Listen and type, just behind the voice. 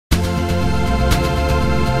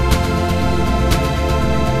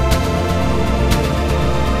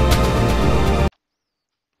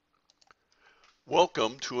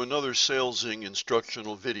Welcome to another SailZing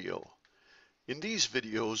instructional video. In these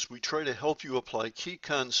videos, we try to help you apply key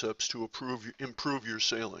concepts to improve your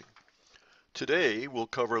sailing. Today, we'll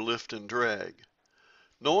cover lift and drag.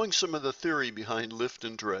 Knowing some of the theory behind lift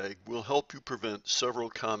and drag will help you prevent several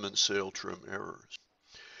common sail trim errors.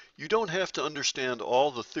 You don't have to understand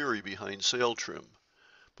all the theory behind sail trim,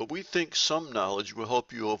 but we think some knowledge will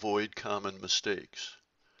help you avoid common mistakes.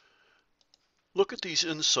 Look at these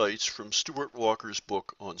insights from Stuart Walker's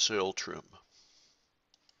book on sail trim.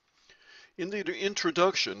 In the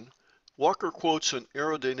introduction, Walker quotes an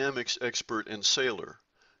aerodynamics expert and sailor,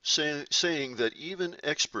 saying that even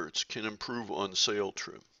experts can improve on sail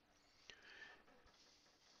trim.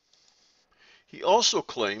 He also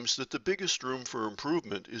claims that the biggest room for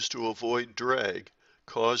improvement is to avoid drag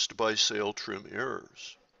caused by sail trim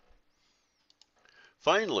errors.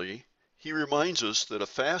 Finally, he reminds us that a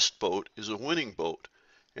fast boat is a winning boat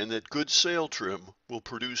and that good sail trim will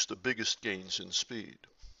produce the biggest gains in speed.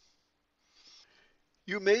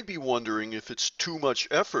 You may be wondering if it's too much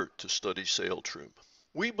effort to study sail trim.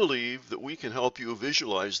 We believe that we can help you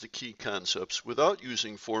visualize the key concepts without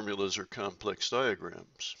using formulas or complex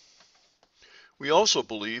diagrams. We also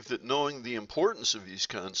believe that knowing the importance of these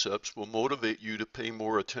concepts will motivate you to pay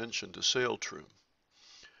more attention to sail trim.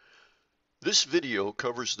 This video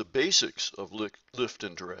covers the basics of lift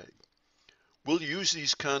and drag. We'll use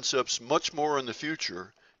these concepts much more in the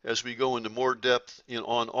future as we go into more depth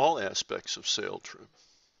on all aspects of sail trim.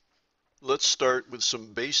 Let's start with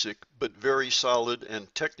some basic but very solid and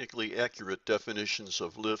technically accurate definitions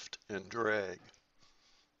of lift and drag.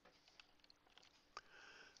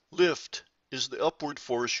 Lift is the upward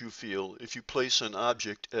force you feel if you place an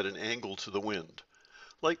object at an angle to the wind,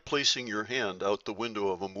 like placing your hand out the window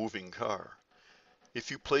of a moving car. If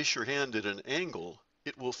you place your hand at an angle,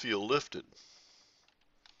 it will feel lifted.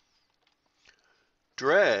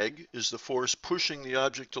 Drag is the force pushing the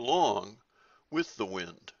object along with the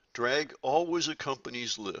wind. Drag always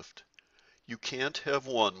accompanies lift. You can't have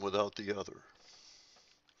one without the other.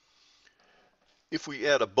 If we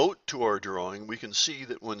add a boat to our drawing, we can see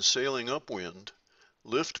that when sailing upwind,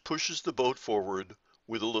 lift pushes the boat forward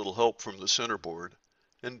with a little help from the centerboard,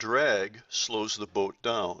 and drag slows the boat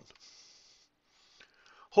down.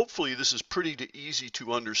 Hopefully this is pretty easy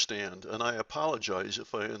to understand, and I apologize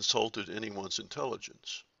if I insulted anyone's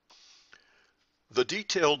intelligence. The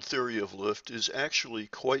detailed theory of lift is actually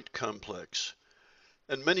quite complex,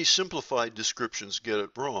 and many simplified descriptions get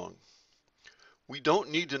it wrong. We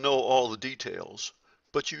don't need to know all the details,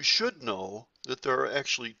 but you should know that there are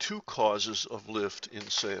actually two causes of lift in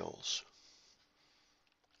sails.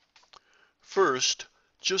 First,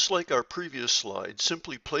 just like our previous slide,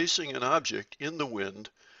 simply placing an object in the wind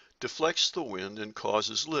deflects the wind and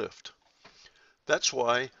causes lift. That's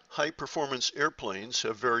why high-performance airplanes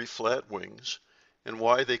have very flat wings and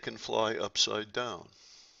why they can fly upside down.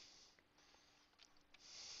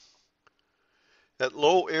 At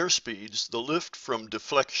low air speeds, the lift from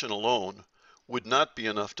deflection alone would not be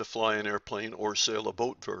enough to fly an airplane or sail a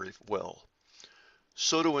boat very well.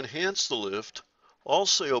 So to enhance the lift, all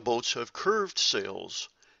sailboats have curved sails,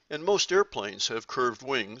 and most airplanes have curved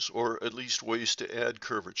wings, or at least ways to add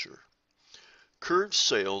curvature. Curved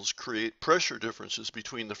sails create pressure differences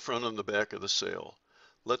between the front and the back of the sail.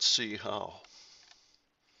 Let's see how.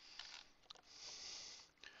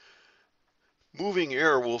 Moving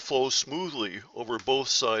air will flow smoothly over both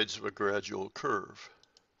sides of a gradual curve.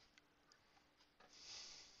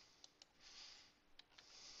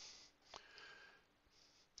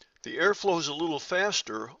 The air flows a little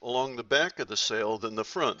faster along the back of the sail than the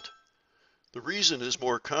front. The reason is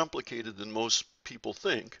more complicated than most people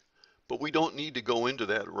think, but we don't need to go into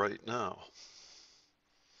that right now.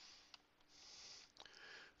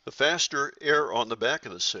 The faster air on the back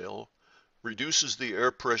of the sail reduces the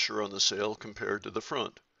air pressure on the sail compared to the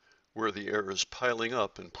front, where the air is piling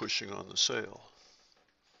up and pushing on the sail.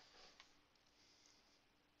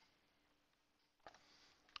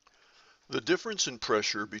 The difference in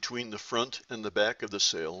pressure between the front and the back of the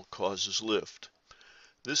sail causes lift.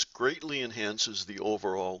 This greatly enhances the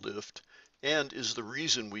overall lift and is the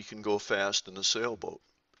reason we can go fast in a sailboat.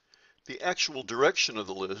 The actual direction of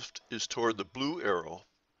the lift is toward the blue arrow,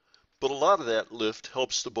 but a lot of that lift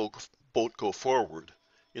helps the boat go forward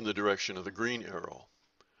in the direction of the green arrow.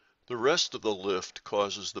 The rest of the lift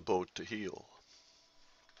causes the boat to heel.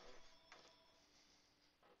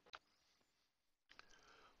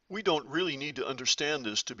 We don't really need to understand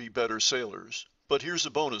this to be better sailors, but here's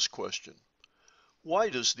a bonus question. Why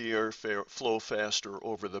does the air flow faster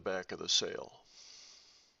over the back of the sail?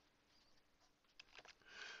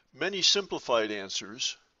 Many simplified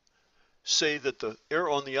answers say that the air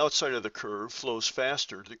on the outside of the curve flows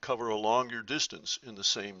faster to cover a longer distance in the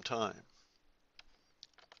same time.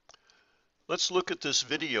 Let's look at this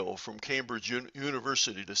video from Cambridge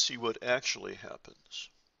University to see what actually happens.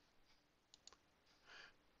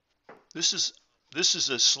 This is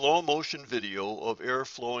a slow motion video of air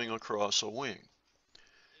flowing across a wing.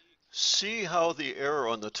 See how the air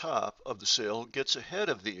on the top of the sail gets ahead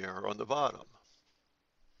of the air on the bottom.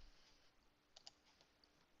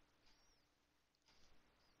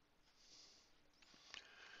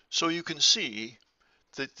 So you can see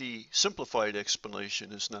that the simplified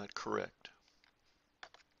explanation is not correct.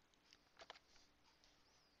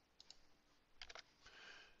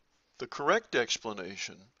 The correct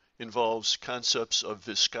explanation involves concepts of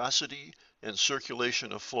viscosity and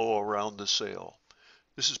circulation of flow around the sail.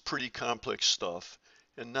 This is pretty complex stuff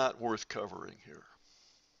and not worth covering here.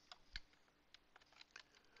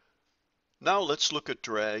 Now let's look at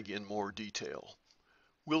drag in more detail.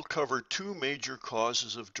 We'll cover two major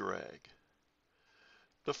causes of drag.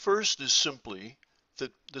 The first is simply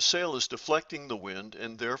that the sail is deflecting the wind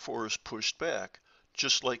and therefore is pushed back,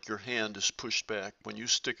 just like your hand is pushed back when you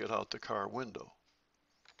stick it out the car window.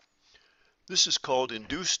 This is called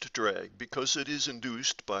induced drag because it is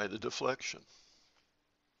induced by the deflection.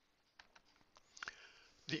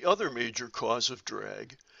 The other major cause of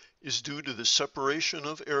drag is due to the separation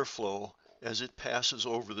of airflow as it passes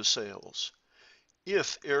over the sails.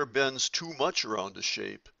 If air bends too much around a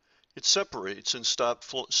shape, it separates and stops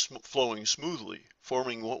flowing smoothly,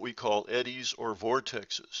 forming what we call eddies or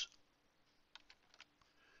vortexes.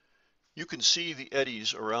 You can see the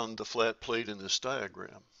eddies around the flat plate in this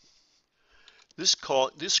diagram.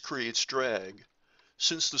 This creates drag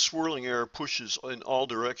since the swirling air pushes in all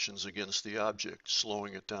directions against the object,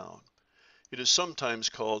 slowing it down. It is sometimes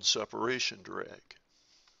called separation drag.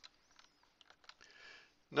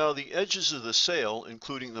 Now the edges of the sail,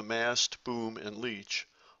 including the mast, boom, and leech,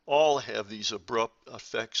 all have these abrupt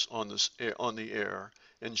effects on the air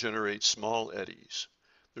and generate small eddies.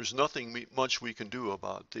 There's nothing much we can do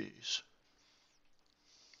about these.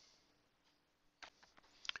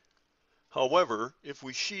 However, if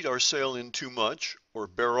we sheet our sail in too much or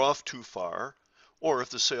bear off too far, or if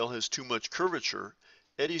the sail has too much curvature,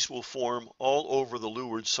 eddies will form all over the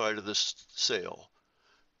leeward side of this sail.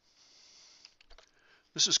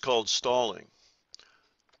 This is called stalling.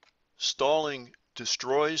 Stalling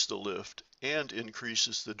destroys the lift and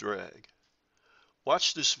increases the drag.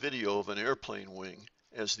 Watch this video of an airplane wing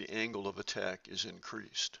as the angle of attack is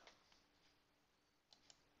increased.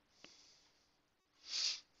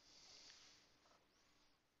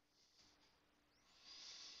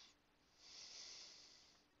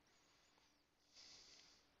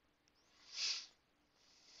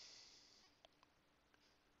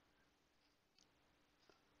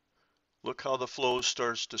 Look how the flow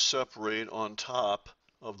starts to separate on top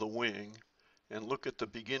of the wing, and look at the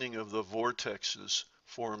beginning of the vortexes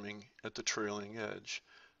forming at the trailing edge.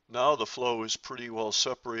 Now the flow is pretty well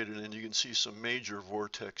separated and you can see some major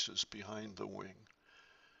vortexes behind the wing.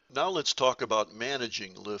 Now let's talk about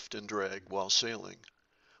managing lift and drag while sailing.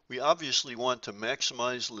 We obviously want to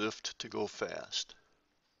maximize lift to go fast.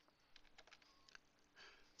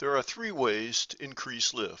 There are three ways to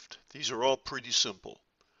increase lift. These are all pretty simple.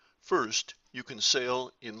 First, you can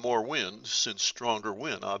sail in more wind, since stronger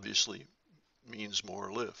wind obviously means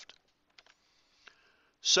more lift.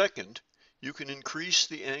 Second, you can increase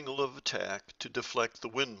the angle of attack to deflect the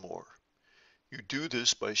wind more. You do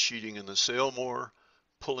this by sheeting in the sail more,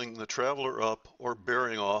 pulling the traveler up, or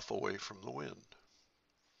bearing off away from the wind.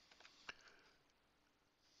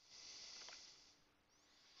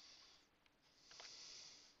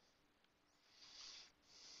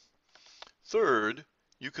 Third,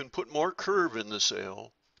 you can put more curve in the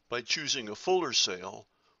sail by choosing a fuller sail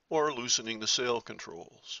or loosening the sail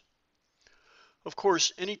controls. Of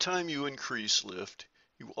course, anytime you increase lift,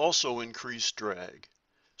 you also increase drag.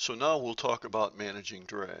 So now we'll talk about managing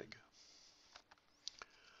drag.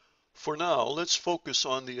 For now, let's focus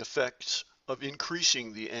on the effects of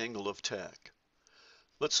increasing the angle of attack.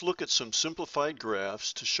 Let's look at some simplified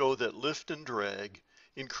graphs to show that lift and drag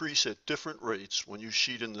increase at different rates when you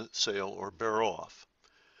sheet in the sail or bear off.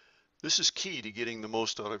 This is key to getting the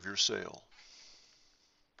most out of your sail.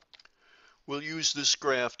 We'll use this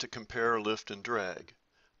graph to compare lift and drag.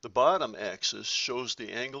 The bottom axis shows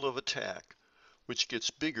the angle of attack, which gets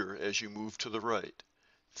bigger as you move to the right.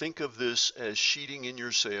 Think of this as sheeting in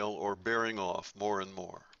your sail or bearing off more and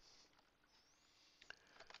more.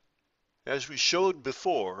 As we showed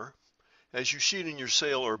before, as you sheet in your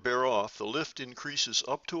sail or bear off, the lift increases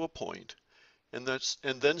up to a point, and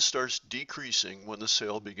then starts decreasing when the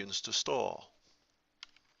sail begins to stall.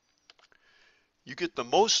 You get the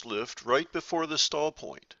most lift right before the stall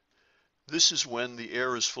point. This is when the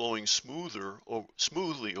air is flowing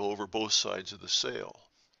smoothly over both sides of the sail.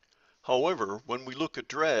 However, when we look at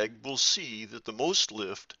drag, we'll see that the most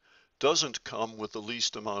lift doesn't come with the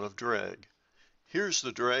least amount of drag. Here's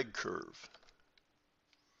the drag curve.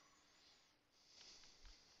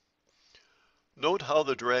 Note how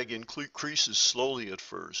the drag increases slowly at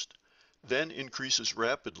first, then increases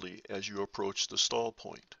rapidly as you approach the stall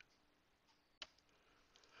point.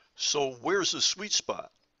 So where's the sweet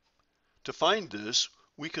spot? To find this,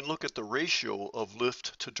 we can look at the ratio of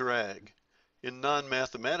lift to drag. In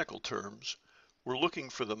non-mathematical terms, we're looking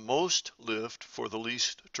for the most lift for the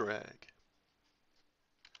least drag.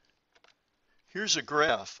 Here's a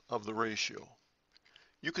graph of the ratio.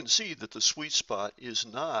 You can see that the sweet spot is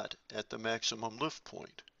not at the maximum lift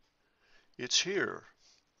point. It's here.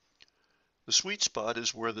 The sweet spot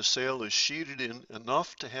is where the sail is sheeted in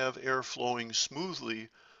enough to have air flowing smoothly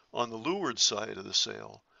on the leeward side of the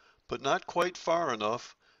sail, but not quite far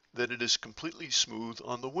enough that it is completely smooth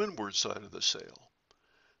on the windward side of the sail.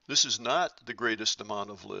 This is not the greatest amount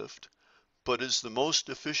of lift, but is the most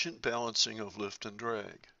efficient balancing of lift and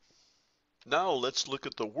drag. Now let's look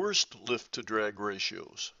at the worst lift to drag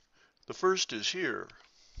ratios. The first is here,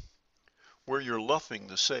 where you're luffing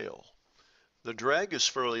the sail. The drag is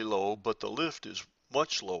fairly low, but the lift is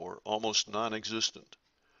much lower, almost non-existent.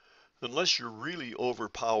 Unless you're really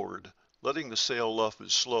overpowered, letting the sail luff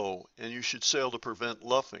is slow, and you should sail to prevent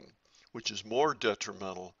luffing, which is more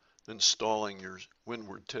detrimental than stalling your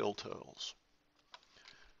windward tailtails.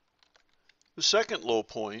 The second low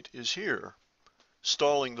point is here,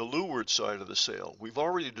 stalling the leeward side of the sail. We've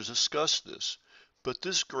already discussed this, but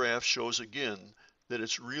this graph shows again that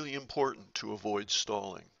it's really important to avoid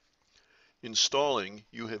stalling. In stalling,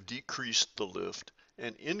 you have decreased the lift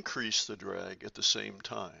and increased the drag at the same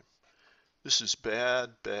time. This is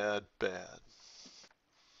bad, bad, bad.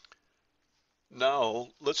 Now,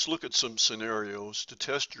 let's look at some scenarios to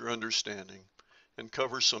test your understanding and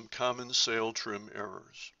cover some common sail trim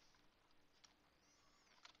errors.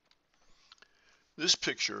 This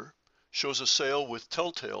picture shows a sail with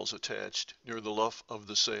telltales attached near the luff of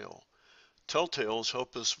the sail. Telltales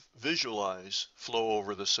help us visualize flow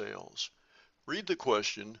over the sails. Read the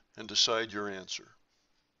question and decide your answer.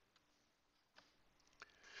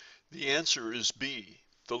 The answer is B.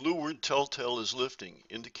 The leeward telltale is lifting,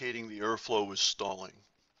 indicating the airflow is stalling.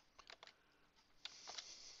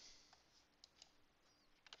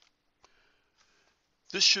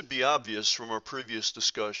 This should be obvious from our previous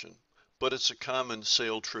discussion, but it's a common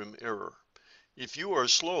sail trim error. If you are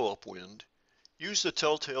slow upwind, use the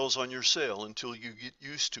telltales on your sail until you get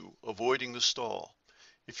used to avoiding the stall.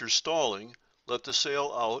 If you're stalling, let the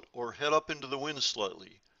sail out or head up into the wind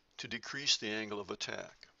slightly to decrease the angle of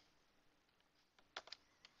attack.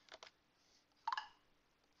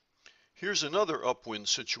 Here's another upwind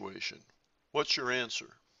situation. What's your answer?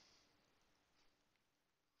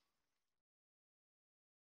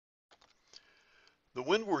 The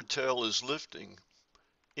windward tail is lifting,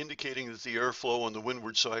 indicating that the airflow on the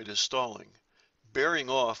windward side is stalling. Bearing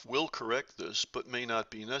off will correct this, but may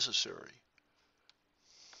not be necessary.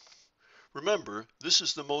 Remember, this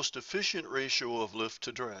is the most efficient ratio of lift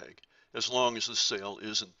to drag, as long as the sail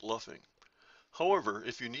isn't luffing. However,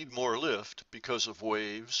 if you need more lift because of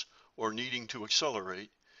waves or needing to accelerate,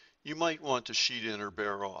 you might want to sheet in or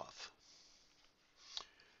bear off.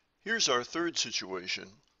 Here's our third situation,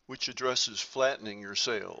 which addresses flattening your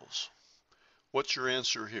sails. What's your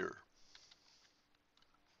answer here?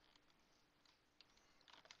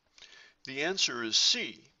 The answer is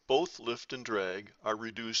C. Both lift and drag are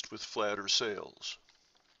reduced with flatter sails.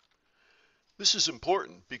 This is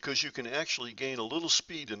important because you can actually gain a little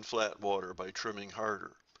speed in flat water by trimming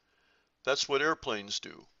harder. That's what airplanes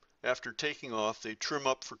do. After taking off, they trim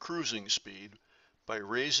up for cruising speed by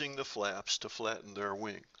raising the flaps to flatten their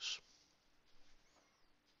wings.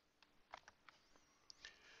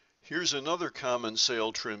 Here's another common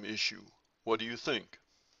sail trim issue. What do you think?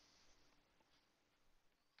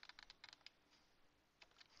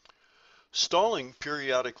 Stalling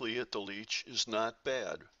periodically at the leech is not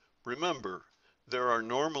bad. Remember, there are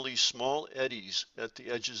normally small eddies at the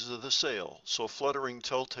edges of the sail, so fluttering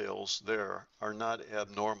telltales there are not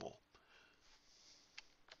abnormal.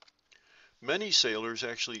 Many sailors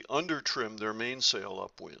actually under-trim their mainsail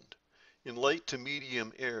upwind. In light to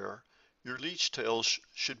medium air, your leech tails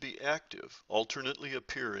should be active, alternately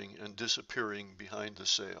appearing and disappearing behind the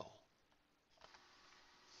sail.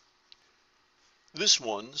 This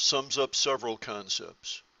one sums up several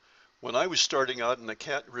concepts. When I was starting out in a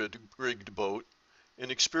cat-rigged boat, an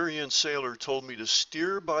experienced sailor told me to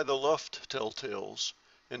steer by the luff telltales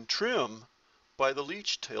and trim by the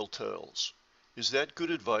leech telltales. Is that good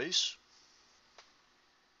advice?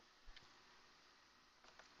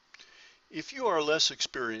 If you are less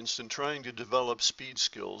experienced in trying to develop speed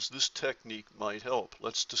skills, this technique might help.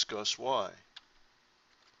 Let's discuss why.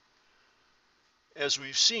 As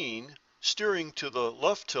we've seen, steering to the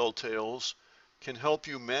luff telltales can help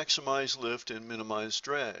you maximize lift and minimize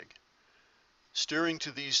drag. Steering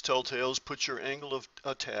to these telltales puts your angle of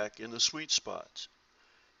attack in the sweet spots.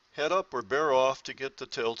 Head up or bear off to get the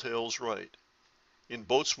telltales right. In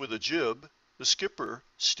boats with a jib, the skipper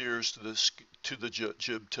steers to the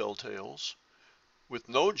jib telltales. With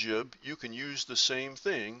no jib, you can use the same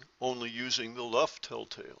thing, only using the luff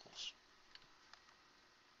telltales.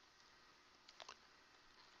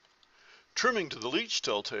 Trimming to the leech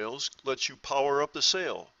telltales lets you power up the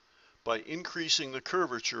sail by increasing the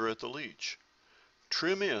curvature at the leech.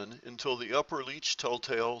 Trim in until the upper leech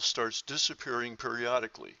telltale starts disappearing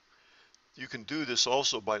periodically. You can do this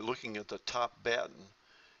also by looking at the top batten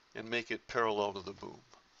and make it parallel to the boom.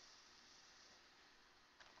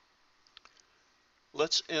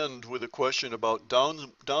 Let's end with a question about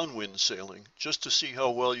downwind sailing, just to see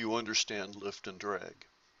how well you understand lift and drag.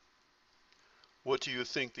 What do you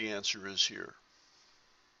think the answer is here?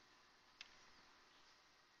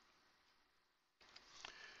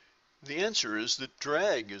 The answer is that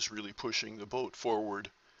drag is really pushing the boat forward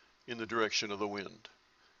in the direction of the wind.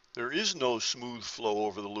 There is no smooth flow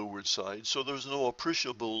over the leeward side, so there's no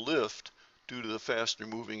appreciable lift due to the faster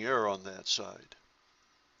moving air on that side.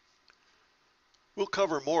 We'll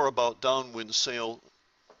cover more about downwind sail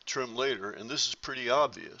trim later, and this is pretty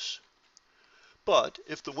obvious. But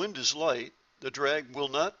if the wind is light, the drag will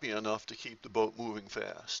not be enough to keep the boat moving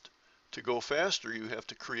fast. To go faster, you have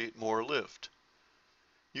to create more lift.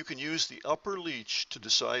 You can use the upper leech to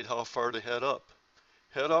decide how far to head up.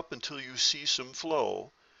 Head up until you see some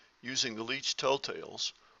flow using the leech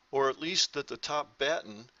telltales, or at least that the top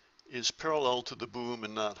batten is parallel to the boom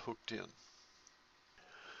and not hooked in.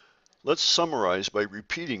 Let's summarize by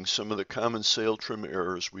repeating some of the common sail trim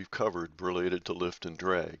errors we've covered related to lift and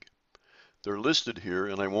drag. They're listed here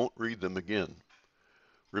and I won't read them again.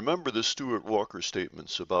 Remember the Stuart Walker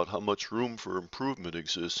statements about how much room for improvement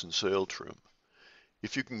exists in sail trim.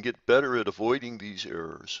 If you can get better at avoiding these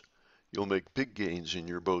errors, you'll make big gains in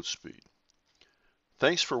your boat speed.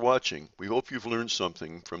 Thanks for watching. We hope you've learned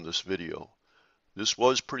something from this video. This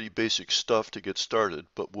was pretty basic stuff to get started,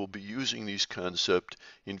 but we'll be using these concepts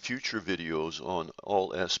in future videos on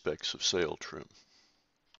all aspects of sail trim.